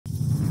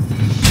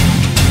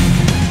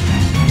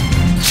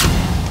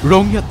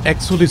ৰঙিয়াত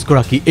 41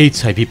 গৰাকী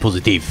HIV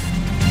positive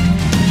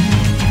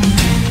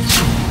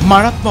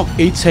মাৰাত্মক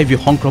HIV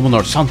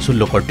সংক্ৰমণৰ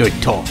চাঞ্চল্যকৰ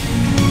তথ্য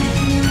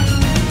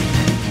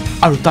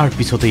আৰু তাৰ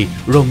পিছতেই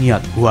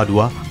ৰঙিয়াত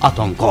হুৱাদুৱা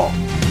আতংক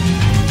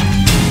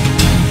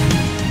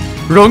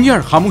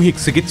ৰঙিয়াৰ সামূহিক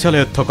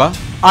চিকিৎসালয়ত থকা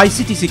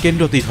ICTC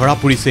কেন্দ্ৰতে ধৰা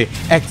পৰিছে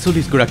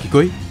 41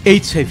 গৰাকীকৈ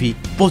HIV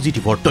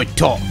পজিটিভৰ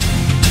তথ্য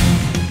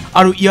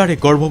আৰু ইয়াৰে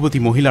গৰ্ভৱতী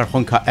মহিলাৰ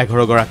সংখ্যা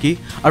 11 গৰাকী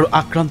আৰু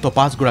আক্ৰান্ত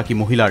 5 গৰাকী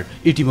মহিলাৰ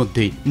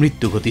ইতিমধ্যে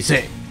মৃত্যু ঘটিছে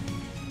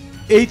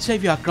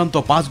HIV আক্ৰান্ত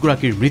 5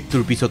 গৰাকীৰ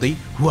মৃত্যুৰ পিছতেই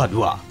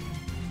হুৱাদুৱা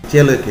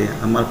এতিয়ালৈকে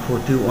আমাৰ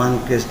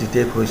 41 কেছ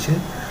ডিটেক্ট হৈছে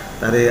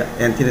তাৰে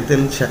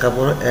এন্টিনেটাল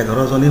চেকআপৰ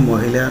 11 জনী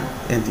মহিলা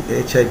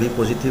HIV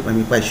পজিটিভ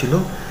আমি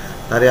পাইছিলোঁ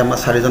তাৰে আমাৰ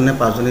 4 জন নে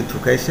 5 জনী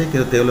ঢুকাইছে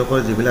কিন্তু তেওঁলোকৰ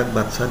যিবিলাক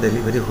বাচ্চা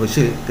ডেলিভাৰী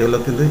হৈছিল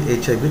তেওঁলোক কিন্তু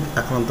HIV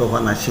আক্ৰান্ত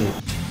হোৱা নাছিল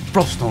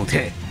প্ৰশ্ন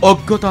উঠে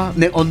অজ্ঞতা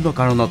নে অন্য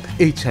কাৰণত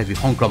HIV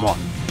সংক্ৰমণ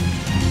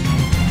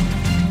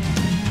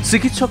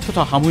চিকিৎসক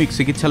তথা সামূহিক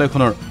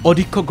চিকিৎসালয়খনৰ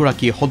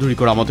অধীক্ষকগৰাকীয়ে সদৰি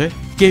কৰা মতে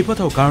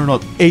কেইবাটাও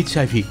কাৰণত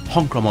HIV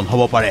সংক্ৰমণ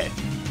হ'ব পাৰে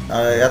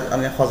ইয়াত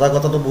আমি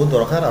সজাগতাটো বহুত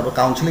দৰকাৰ আৰু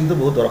কাউন্সেলিংটো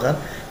বহুত দৰকাৰ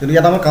কিন্তু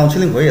ইয়াত আমাৰ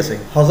কাউন্সেলিং হৈ আছে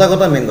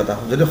সজাগতা মেইন কথা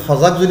যদি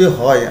সজাগ যদি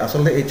হয়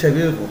আসলে HIV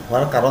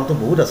হোৱাৰ কাৰণটো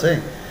বহুত আছে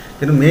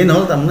কিন্তু মেইন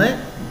হ'ল তাৰমানে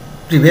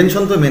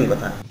প্ৰিভেনশনটো মেইন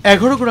কথা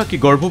 11 গৰাকী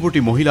গৰ্ভৱতী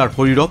মহিলাৰ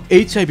শৰীৰত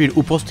HIVৰ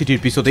উপস্থিতিৰ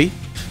পিছতেই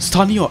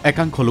স্থানীয়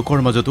একাংশ লোকৰ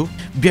মাজতো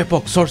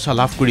ব্যাপক চৰ্চা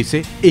লাভ কৰিছে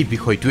এই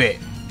বিষয়টোৱে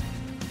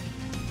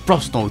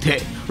প্ৰশ্ন উঠে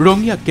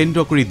ৰঙিয়া কেন্দ্ৰ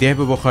কৰি দেহ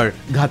ব্যৱসায়ৰ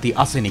ঘাটি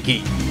আছে নেকি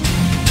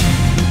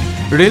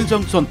ৰেল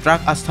জংচন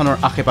ট্ৰাক আস্থানৰ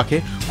আশে-পাশে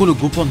কোনো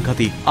গোপন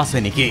ঘাটি আছে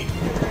নেকি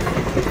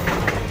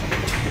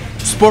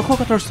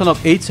স্পৰ্শকাতৰ স্থানত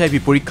HIV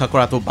পৰীক্ষা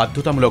কৰাটো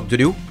বাধ্যতামূলক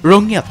যদিও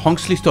ৰঙিয়াত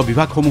সংশ্লিষ্ট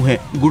বিভাগসমূহে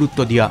গুৰুত্ব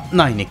দিয়া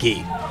নাই নেকি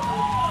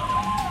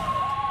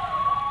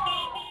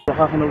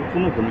প্ৰশাসনৰ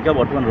কোনো ভূমিকা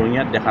বৰ্তমান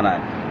ৰঙিয়াত দেখা নাই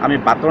আমি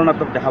বাতৰ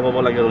নাটক দেখা পাব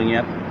লাগে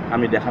ৰঙিয়াত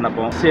আমি দেখা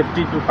নাপাওঁ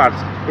সেফটি টু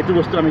ফাৰ্ষ্ট এইটো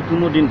বস্তু আমি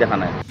কোনো দিন দেখা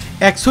নাই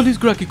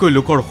 41 গৰাকীকৈ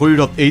লোকৰ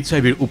শৰীৰত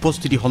HIVৰ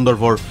উপস্থিতি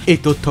সন্দৰ্ভৰ এই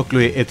তথ্যক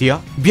লৈ এতিয়া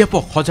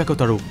ব্যাপক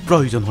সজাগতাৰো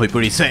প্ৰয়োজন হৈ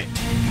পৰিছে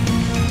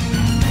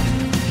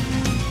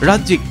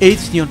ৰাজ্যিক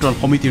AIDS নিয়ন্ত্ৰণ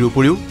সমিতিৰ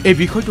উপৰিও এই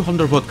বিষয়টো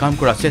সন্দৰ্ভত কাম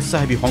কৰা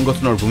স্বেচ্ছাসেৱী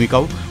সংগঠনৰ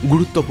ভূমিকাও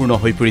গুৰুত্বপূৰ্ণ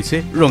হৈ পৰিছে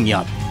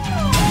ৰঙিয়াত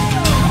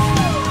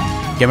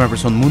কেমেৰা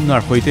পাৰ্চন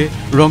মুন্নাৰ সৈতে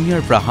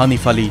ৰঙিয়াৰ পৰা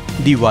হানিফ আলী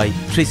DY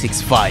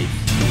 365